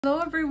Hello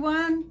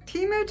everyone,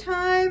 Temu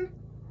time.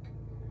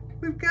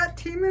 We've got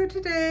Temu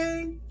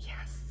today.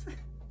 Yes.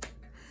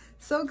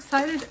 So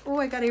excited. Oh,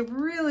 I got a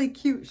really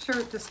cute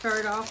shirt to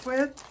start off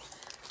with.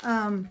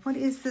 What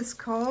is this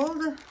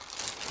called?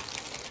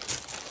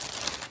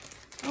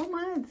 Oh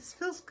my, this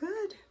feels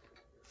good.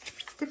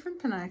 It's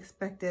different than I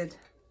expected.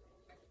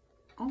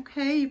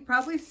 Okay, you've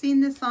probably seen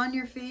this on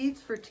your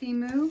feeds for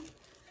Temu.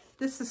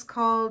 This is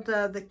called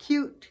the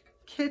Cute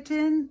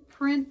Kitten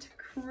Print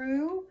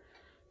Crew.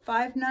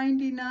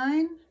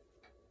 $5.99.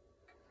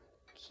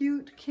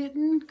 Cute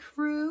Kitten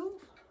Crew.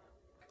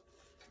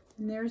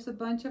 And there's a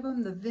bunch of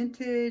them. The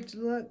vintage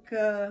look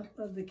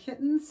of the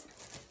kittens.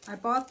 I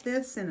bought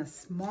this in a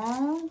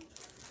small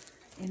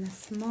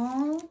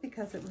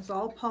because it was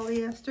all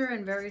polyester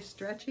and very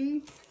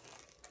stretchy.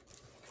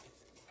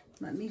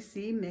 Let me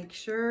see, make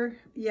sure.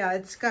 Yeah,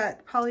 it's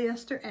got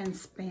polyester and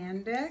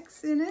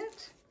spandex in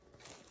it.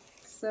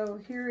 So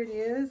here it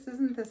is.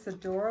 Isn't this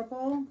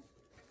adorable?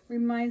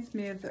 Reminds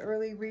me of the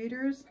early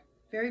readers.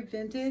 Very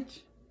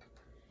vintage.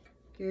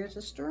 Here's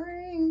a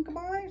string.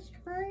 Goodbye,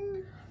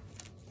 string.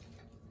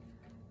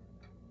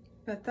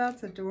 But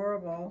that's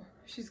adorable.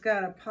 She's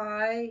got a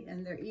pie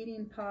and they're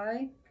eating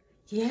pie.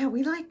 Yeah,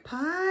 we like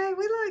pie.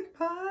 We like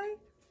pie.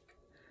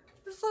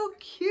 It's so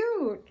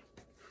cute.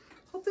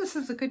 Hope this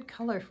is a good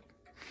color.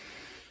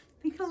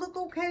 Think it'll look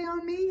okay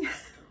on me?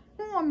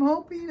 Oh, I'm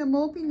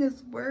hoping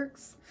this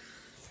works.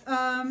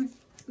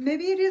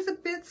 Maybe it is a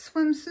bit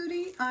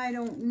swimsuity. I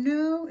don't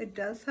know. It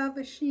does have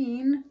a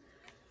sheen.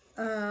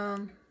 You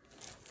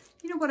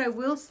know what I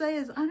will say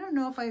is I don't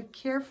know if I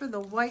care for the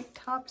white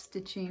top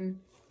stitching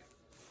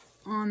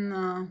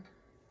on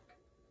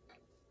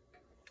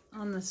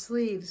the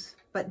sleeves.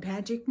 But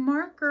magic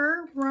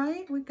marker,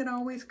 right? We can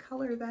always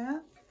color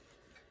that.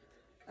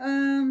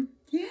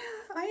 Yeah,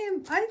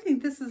 I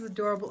think this is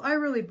adorable. I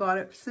really bought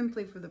it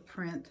simply for the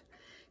print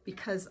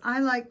because I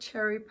like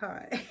cherry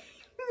pie.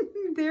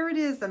 There it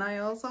is, and I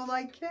also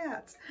like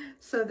cats.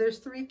 So there's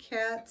 3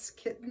 cats,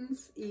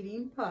 kittens,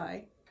 eating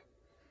pie.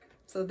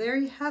 So there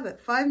you have it,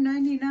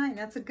 $5.99.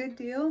 That's a good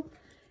deal.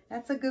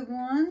 That's a good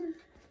one.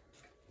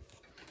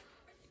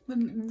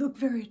 Look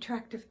very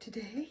attractive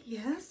today,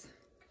 yes.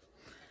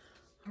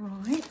 All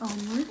right,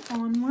 onward.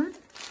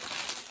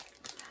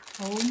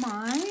 Oh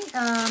my,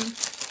 I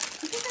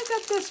think I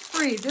got this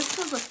free. This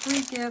was a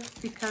free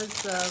gift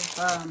because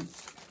of,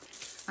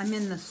 I'm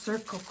in the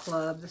Circle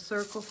Club. The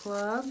Circle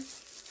Club.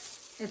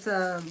 It's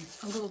a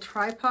little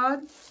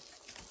tripod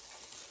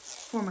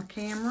for my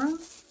camera.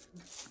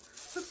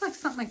 Looks like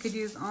something I could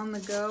use on the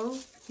go,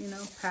 you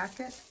know,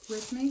 pack it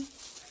with me.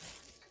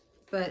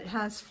 But it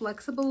has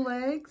flexible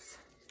legs.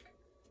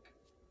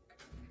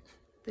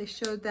 They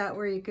showed that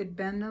where you could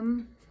bend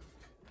them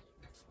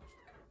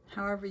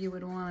however you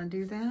would want to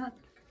do that.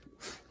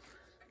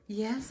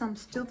 Yes, I'm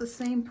still the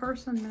same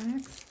person,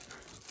 Max.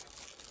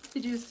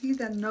 Did you see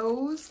the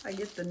nose? I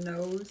get the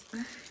nose.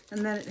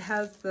 And then it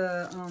has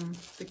the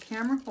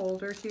camera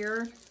holder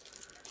here.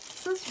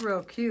 This is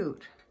real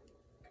cute.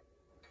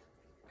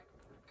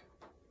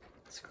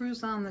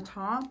 Screws on the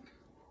top.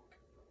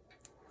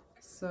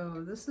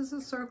 So this is a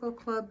Circle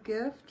Club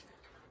gift.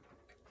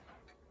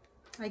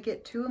 I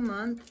get 2 a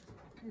month.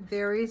 It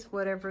varies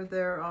whatever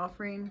they're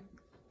offering.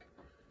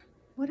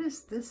 What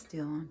is this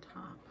deal on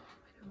top?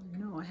 I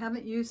don't know. I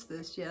haven't used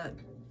this yet.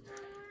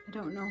 I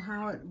don't know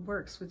how it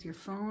works with your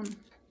phone.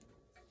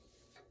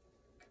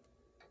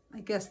 I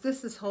guess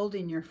this is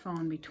holding your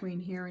phone between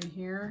here and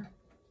here.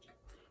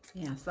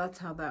 Yes, that's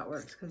how that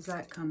works, because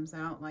that comes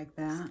out like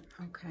that.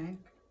 Okay.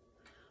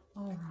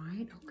 All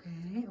right.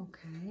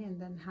 Okay. And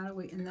then how do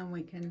we, and then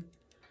we can,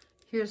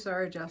 here's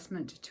our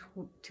adjustment to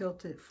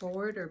tilt it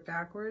forward or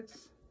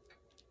backwards.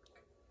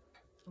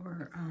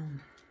 Or,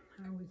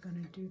 how are we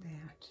going to do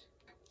that?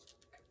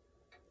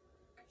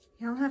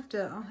 Yeah,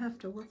 I'll have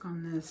to work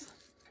on this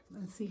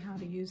and see how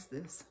to use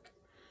this.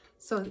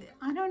 So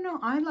I don't know.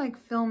 I like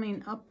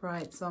filming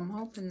upright, so I'm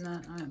hoping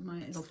that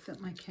it'll fit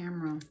my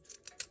camera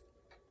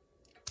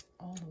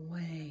all the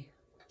way.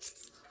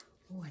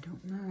 Oh, I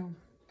don't know.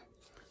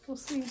 We'll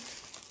see.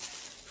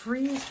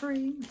 Free is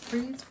free.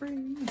 Free is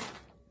free.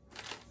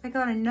 I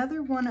got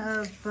another one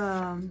of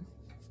a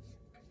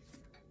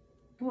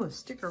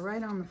sticker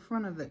right on the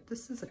front of it.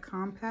 This is a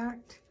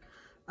compact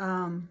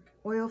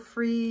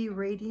oil-free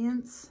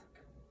radiance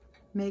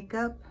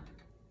makeup.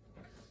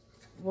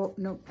 Well,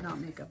 nope, not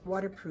makeup.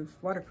 Waterproof.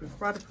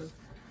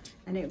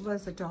 And it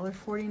was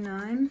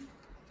 $1.49.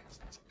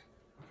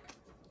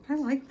 I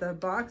like the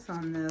box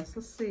on this.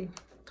 Let's see.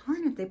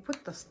 Darn it, they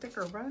put the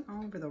sticker right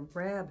over the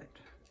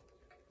rabbit.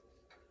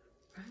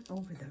 Right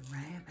over the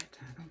rabbit.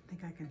 I don't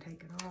think I can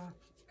take it off.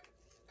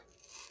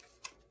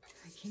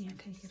 I can't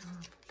take it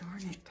off.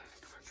 Darn it.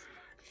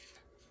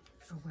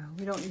 Oh well,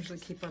 we don't usually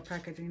keep our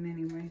packaging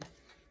anyway.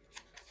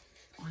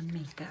 On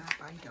makeup,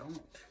 I don't.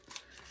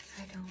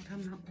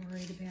 I'm not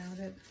worried about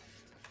it.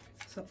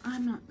 So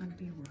I'm not going to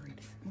be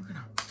worried. We're going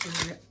to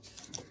do it.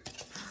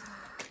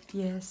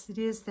 Yes, it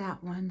is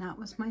that one. That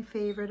was my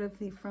favorite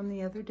from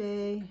the other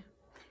day.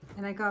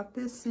 And I got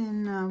this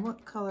in,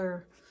 what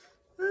color?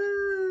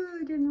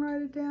 I didn't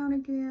it down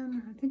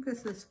again. I think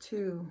this is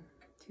 2.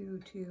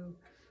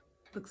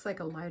 Looks like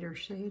a lighter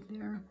shade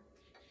there.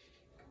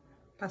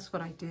 That's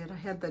what I did. I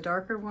had the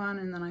darker one,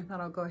 and then I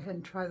thought I'll go ahead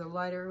and try the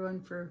lighter one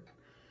for,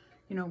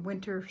 you know,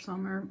 winter,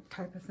 summer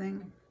type of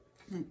thing.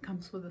 And it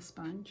comes with a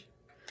sponge.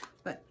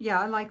 But yeah,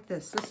 I like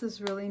this. This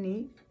is really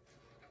neat.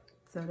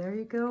 So there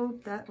you go.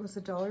 That was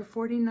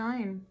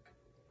 $1.49.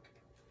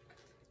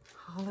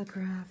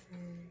 Holographic.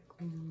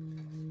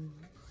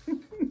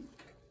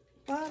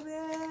 Love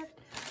it.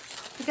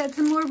 I got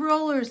some more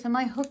rollers. Am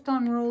I hooked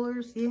on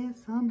rollers?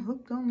 Yes, I'm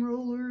hooked on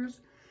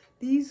rollers.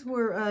 These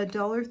were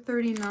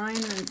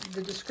 $1.39, and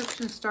the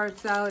description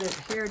starts out at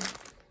hair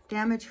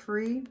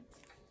damage-free.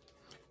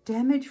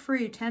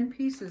 Damage-free, 10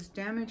 pieces,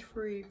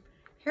 damage-free.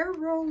 Hair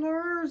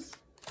rollers.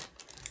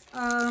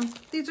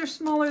 These are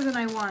smaller than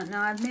I want.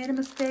 Now, I've made a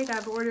mistake.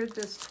 I've ordered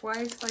this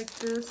twice like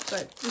this,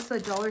 but it's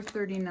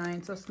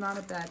 $1.39, so it's not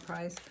a bad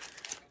price.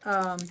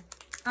 I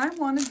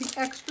wanted the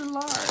extra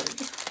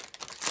large.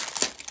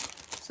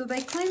 So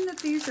they claim that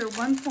these are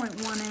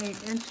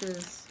 1.18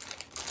 inches.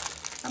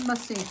 That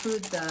must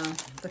include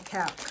the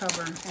cap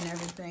cover and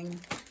everything.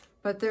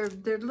 But they're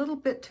a little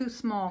bit too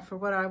small for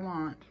what I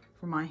want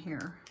for my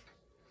hair.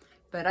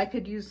 But I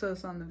could use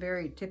those on the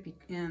very tippy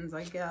ends,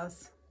 I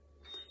guess.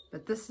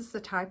 But this is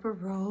the type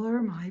of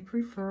roller I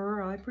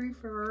prefer.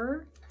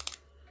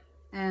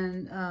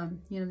 And,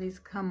 you know, these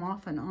come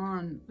off and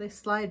on. They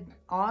slide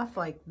off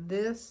like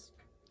this.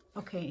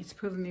 Okay, it's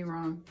proving me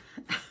wrong.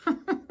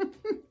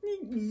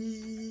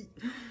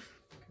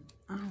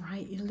 All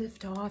right, you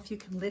lift off. You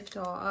can lift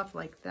off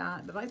like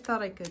that. But I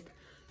thought I could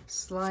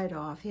slide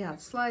off. Yeah,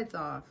 it slides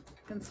off.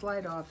 It can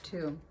slide off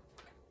too.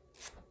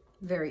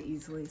 Very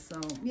easily.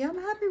 So, yeah,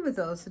 I'm happy with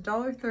those.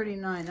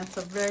 $1.39. That's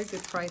a very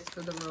good price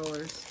for the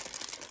rollers.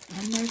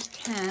 And there's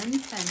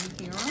 10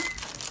 here.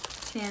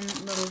 10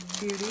 little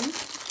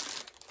beauties.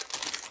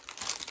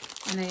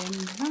 And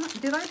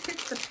did I pick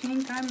the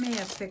pink? I may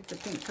have picked the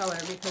pink color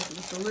because it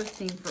was the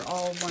listing for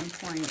all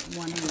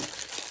 1.18.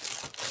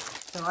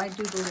 So I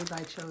do believe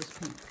I chose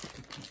pink.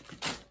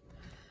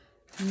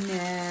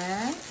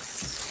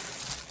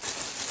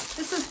 Next.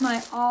 This is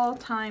my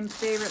all-time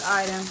favorite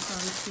item from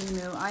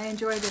Temu. I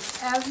enjoy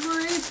this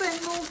every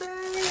single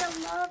day. I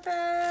love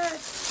it.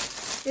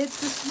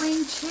 It's the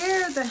swing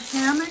chair, the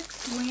hammock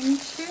swing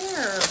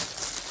chair.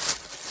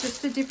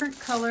 Just a different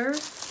color.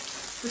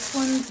 This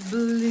one's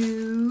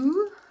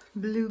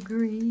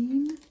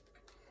blue-green.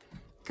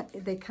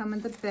 They come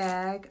in the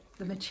bag.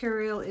 The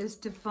material is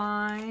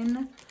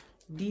divine.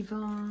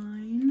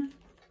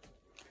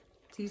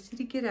 It's easy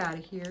to get out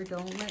of here.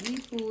 Don't let me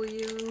fool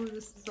you.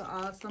 This is an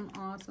awesome,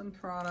 awesome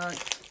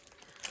product.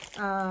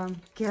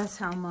 Guess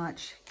how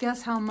much?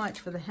 Guess how much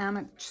for the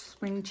hammock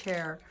swing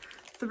chair?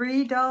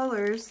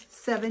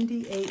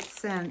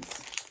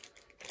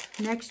 $3.78.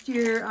 Next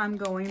year, I'm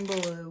going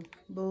blue.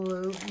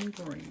 Blue and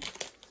green.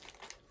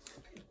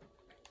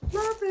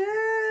 Love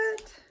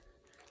it.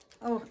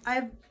 Oh,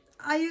 I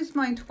use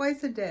mine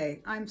twice a day.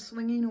 I'm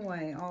swinging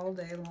away all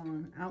day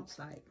long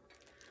outside.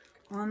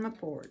 On my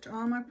porch,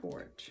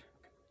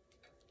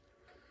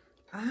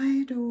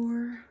 I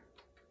adore.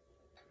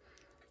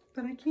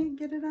 But I can't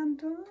get it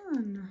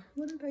undone.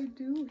 What did I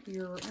do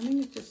here? I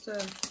think it's just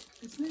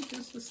isn't it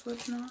just a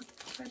slip knot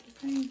type of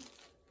thing?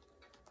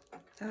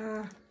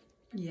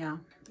 Yeah,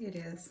 it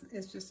is.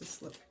 It's just a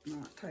slip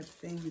knot type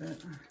thing,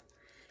 but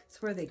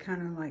it's where they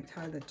kind of like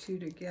tie the two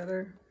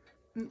together.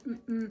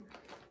 Come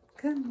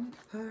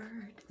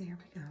apart. There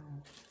we go.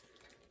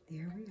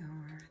 There we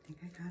are. I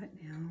think I got it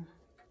now.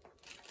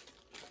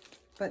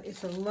 But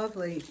it's a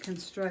lovely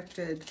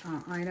constructed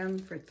item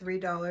for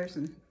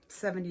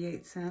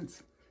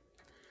 $3.78.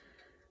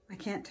 I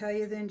can't tell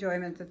you the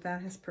enjoyment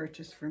that has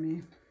purchased for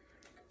me.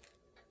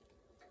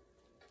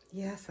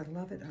 Yes, I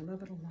love it. I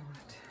love it a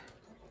lot.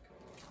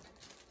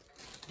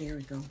 There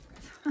we go.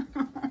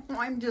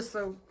 I'm just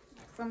so,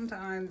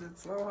 sometimes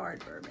it's so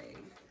hard for me.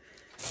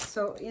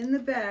 So in the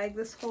bag,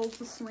 this holds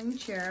the swing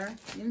chair.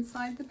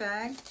 Inside the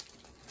bag,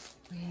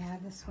 we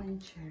have the swing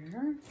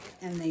chair,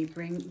 and they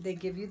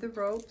give you the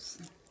ropes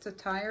to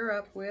tie her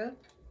up with.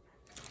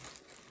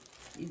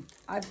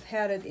 I've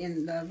had it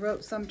in the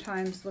ropes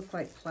sometimes look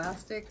like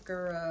plastic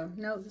or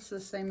no, this is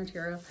the same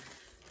material,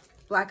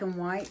 black and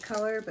white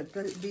color, but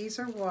these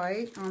are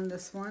white on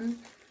this one.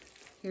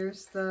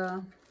 Here's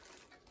the,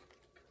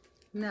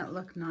 doesn't that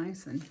look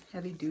nice and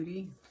heavy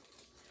duty?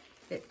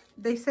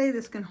 They say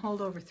this can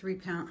hold over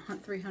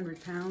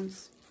 300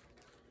 pounds,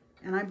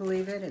 and I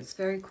believe it. It's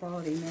very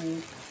quality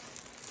made.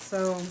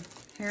 So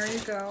here you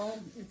go.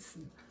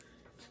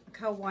 Look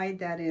how wide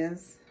that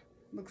is.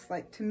 Looks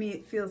like, to me,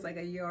 it feels like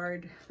a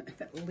yard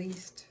at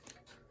least.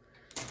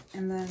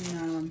 And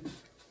then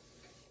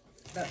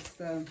that's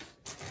the,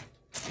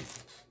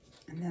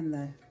 and then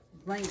the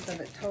length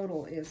of it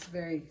total is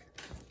very,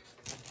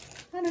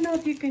 I don't know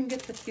if you can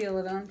get the feel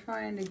of it. I'm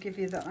trying to give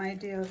you the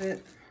idea of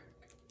it.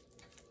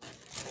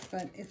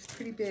 But it's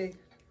pretty big.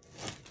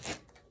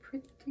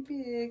 Pretty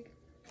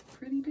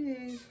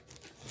big.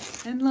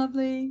 And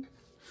lovely.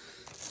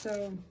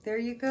 So there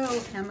you go,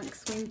 hammock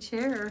swing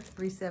chair,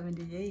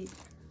 $3.78.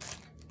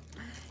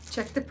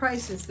 Check the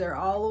prices. They're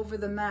all over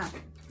the map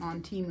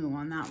on Temu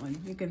on that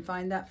one. You can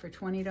find that for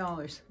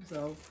 $20.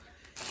 So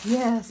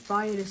yes,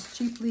 buy it as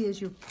cheaply as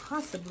you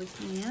possibly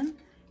can.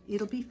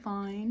 It'll be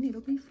fine.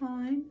 It'll be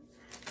fine.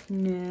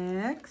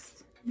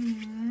 Next,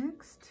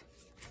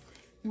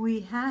 we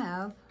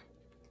have,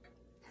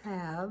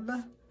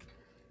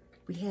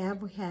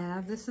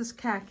 this is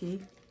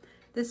khaki.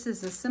 This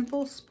is a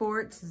Simple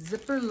Sports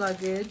zipper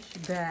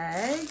luggage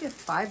bag,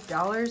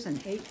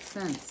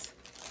 $5.08.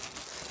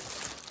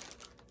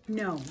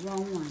 No,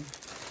 wrong one.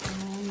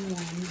 Wrong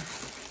one.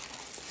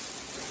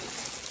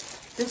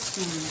 This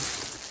one.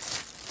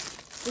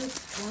 This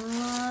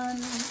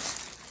one.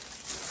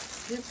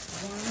 This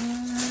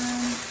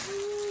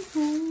one.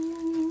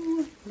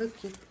 Ooh,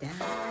 look at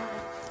that.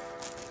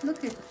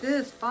 Look at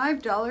this.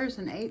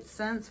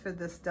 $5.08 for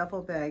this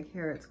duffel bag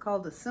here. It's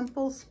called a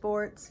Simple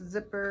Sports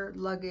zipper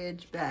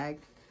luggage bag.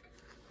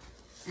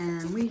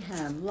 And we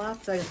have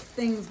lots of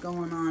things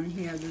going on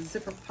here. The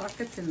zipper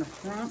pockets in the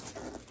front.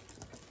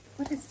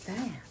 What is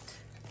that?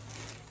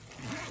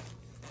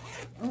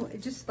 Oh,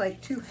 it's just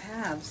like two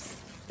halves.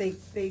 They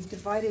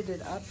divided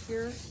it up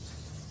here.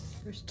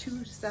 There's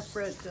two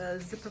separate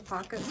zipper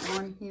pockets,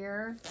 one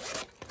here,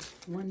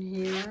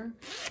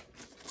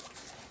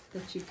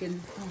 that you can,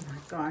 oh my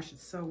gosh,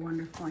 it's so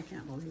wonderful. I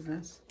can't believe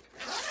this.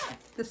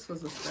 This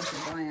was a special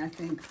buy, I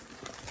think.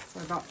 So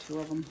I bought two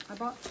of them. I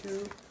bought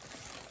two.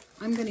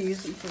 I'm going to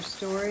use them for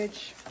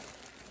storage,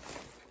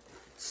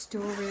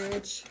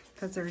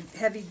 because they're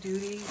heavy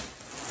duty.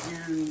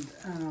 And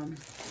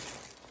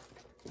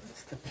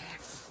what's the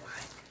back look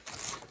like?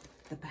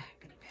 The back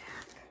of the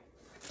back.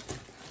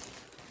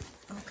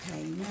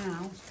 Okay,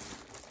 now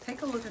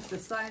take a look at the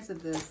size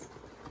of this.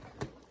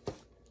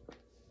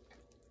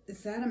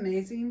 Is that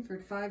amazing for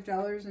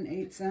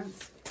 $5.08?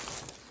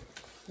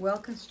 Well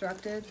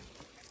constructed.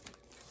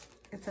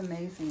 It's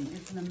amazing.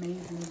 It's an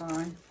amazing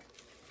buy.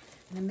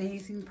 An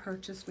amazing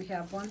purchase. We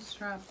have one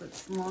strap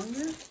that's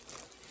longer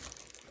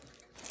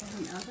than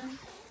the other.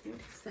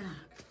 What is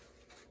that?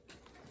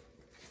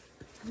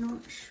 I'm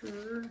not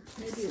sure.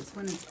 Maybe it's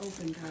when it's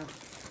opened up.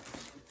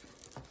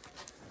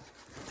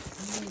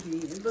 Maybe.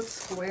 It looks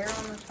square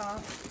on the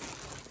top.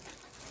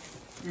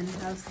 And it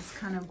has this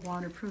kind of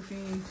waterproof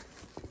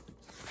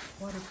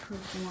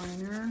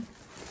liner.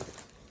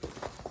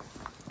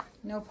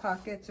 No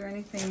pockets or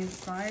anything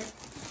inside.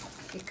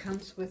 It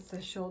comes with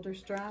the shoulder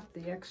strap,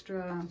 the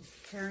extra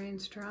carrying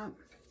strap.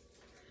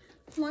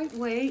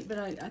 Lightweight, but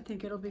I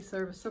think it'll be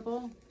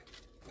serviceable.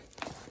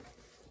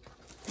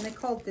 And they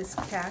called this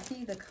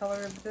khaki, the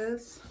color of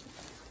this.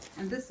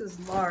 And this is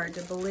large,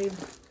 I believe.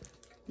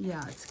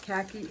 Yeah, it's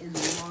khaki in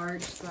the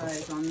large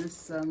size on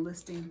this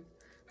listing.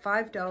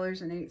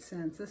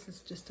 $5.08. This is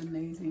just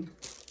amazing.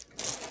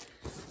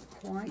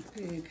 Quite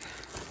big.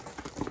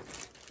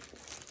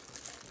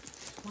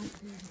 Quite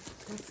big.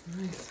 That's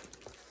nice.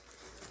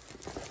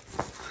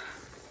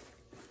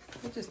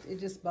 It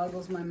just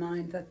boggles my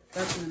mind.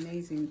 That's an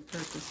amazing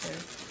purchase there.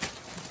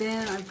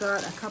 Then I've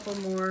got a couple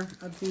more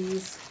of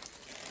these.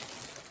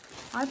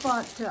 I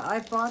bought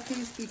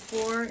these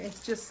before.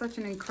 It's just such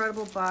an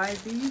incredible buy.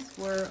 These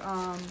were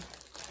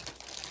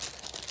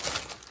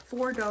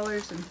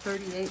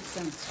 $4.38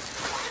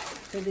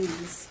 for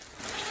these.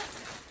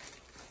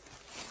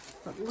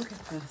 But look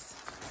at this.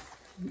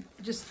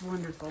 Just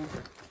wonderful.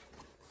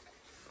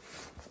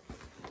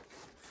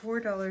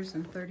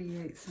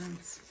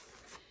 $4.38.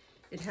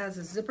 It has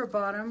a zipper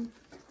bottom.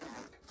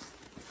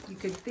 You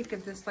could think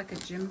of this like a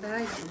gym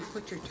bag. You can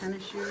put your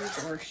tennis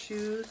shoes or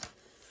shoes.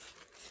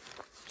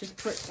 Just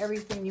put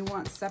everything you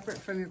want separate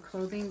from your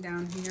clothing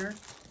down here.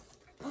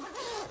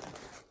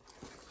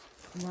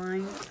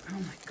 Line. Oh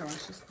my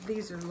gosh,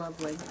 these are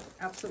lovely.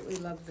 Absolutely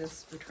love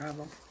this for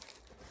travel.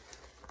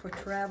 For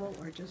travel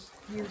or just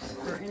use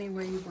for any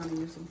way you want to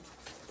use them.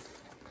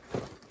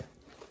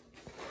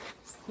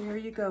 So there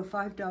you go,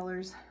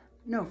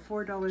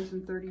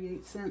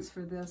 $4.38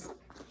 for this.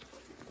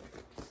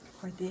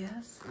 For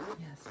this?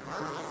 Yes,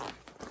 for this.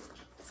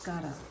 It's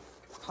got a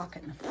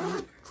pocket in the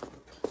front.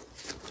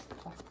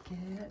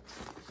 Pocket.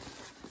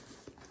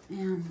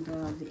 And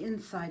the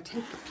inside,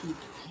 take a peek.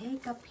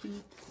 Take a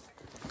peek.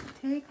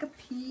 Take a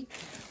peek.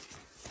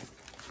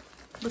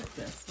 Look at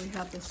this. We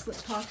have the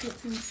slip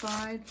pockets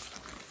inside.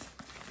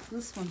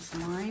 This one's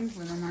lined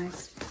with a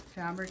nice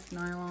fabric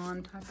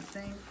nylon type of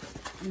thing.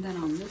 And then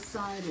on this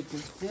side, it's a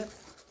zip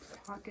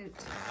pocket.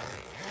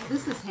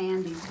 This is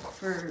handy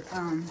for,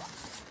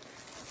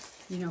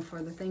 you know,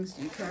 for the things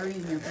you carry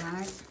in your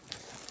bag.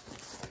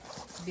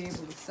 To be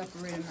able to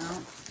separate them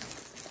out.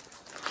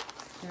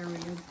 There we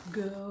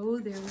go.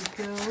 There we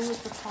go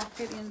with the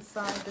pocket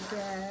inside the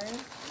bag.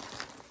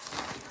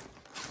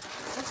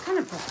 That's kind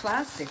of for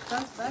plastic.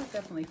 That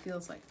definitely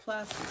feels like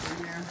plastic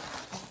in there.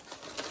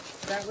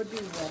 That would be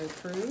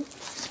waterproof.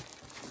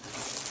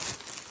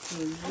 So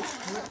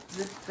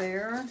zip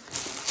there.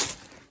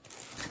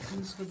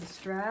 Comes with a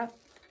strap.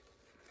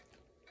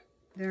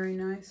 Very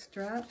nice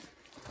strap.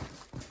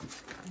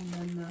 And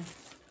then the,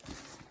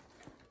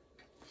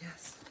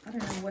 yes, I I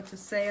don't know what to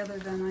say other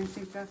than I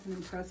think that's an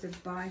impressive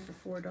buy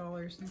for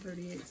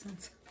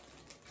 $4.38.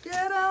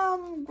 Get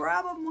them!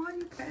 Grab them while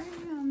you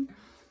can.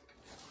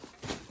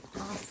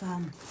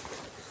 Awesome.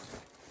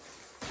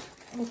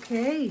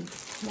 Okay.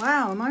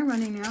 Wow, am I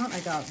running out? I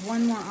got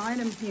one more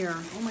item here.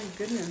 Oh my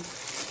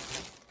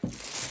goodness. I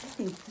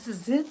think this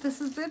is it.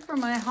 This is it for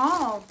my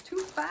haul. Too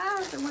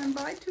fast. It went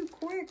by too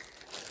quick.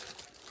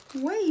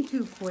 Way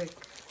too quick.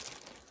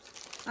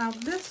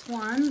 This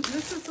one,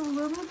 this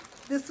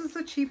is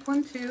a cheap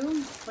one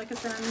too. Like I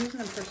said, I'm using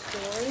them for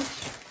storage.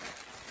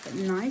 But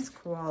nice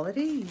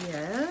quality.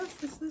 Yes,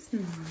 this is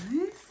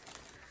nice.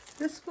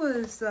 This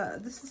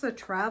is a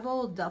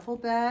travel duffel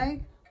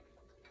bag.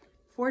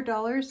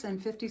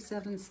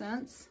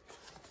 $4.57.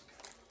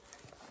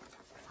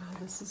 Wow,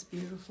 this is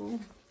beautiful.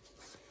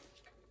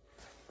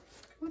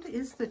 What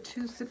is the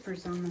two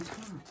zippers on the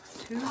top?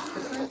 Two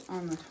zippers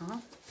on the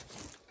top.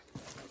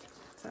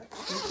 Is that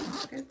two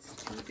pockets?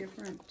 Two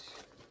different.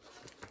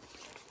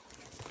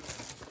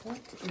 What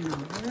in the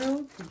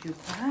world did you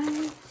buy?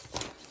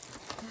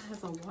 It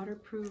has a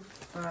waterproof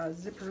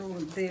zipper over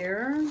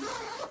there.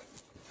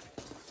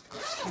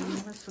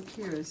 And let's look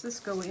here. Does this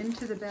go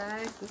into the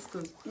bag? This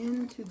goes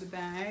into the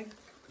bag.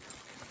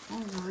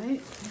 All right.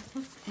 That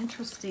looks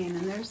interesting.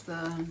 And there's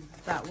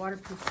that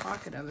waterproof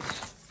pocket of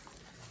it.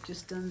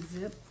 Just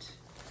unzipped.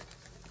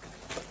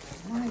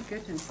 My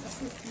goodness,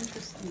 this looks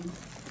interesting.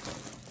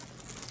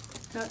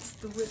 That's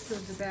the width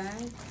of the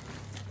bag.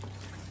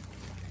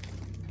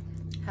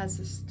 Has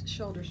this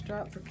shoulder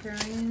strap for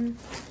carrying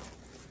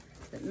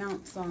that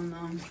mounts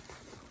on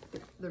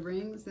the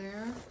rings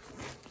there.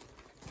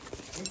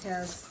 It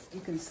has, you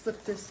can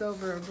slip this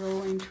over a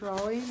rolling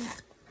trolley.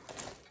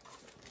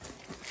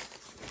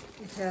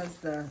 It has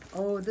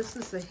this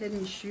is the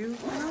hidden shoe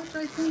pouch,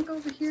 I think,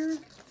 over here.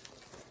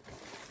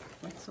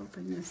 Let's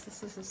open this.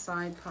 This is a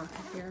side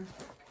pocket here.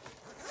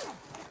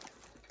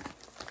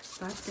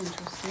 That's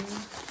interesting.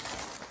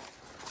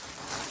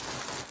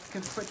 You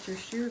can put your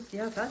shoes,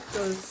 yeah, that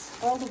goes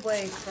all the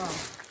way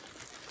across.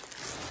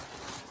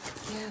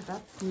 Yeah,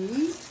 that's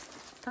neat.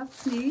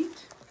 That's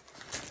neat.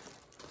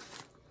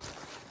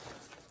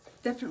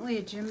 Definitely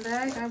a gym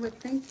bag, I would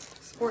think.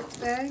 Sports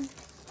bag.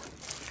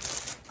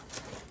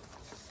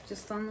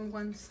 Just on the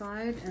one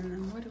side. And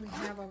then what do we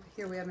have over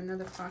here? We have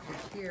another pocket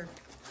here.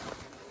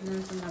 And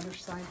there's another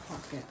side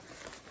pocket.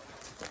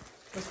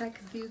 Was that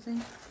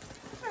confusing?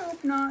 I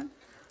hope not.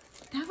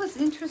 That was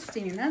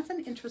interesting. That's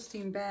an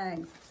interesting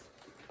bag.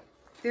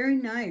 Very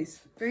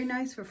nice. Very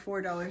nice for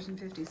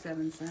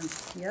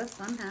 $4.57. Yes,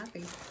 I'm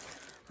happy.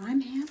 I'm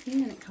happy,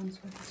 and it comes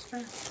with a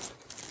strap.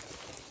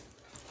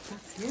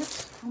 That's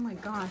it. Oh my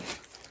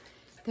gosh.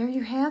 There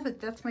you have it.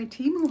 That's my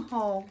Temu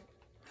haul.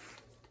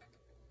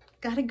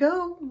 Gotta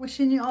go.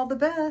 Wishing you all the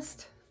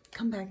best.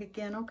 Come back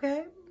again,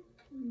 okay?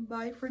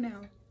 Bye for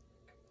now.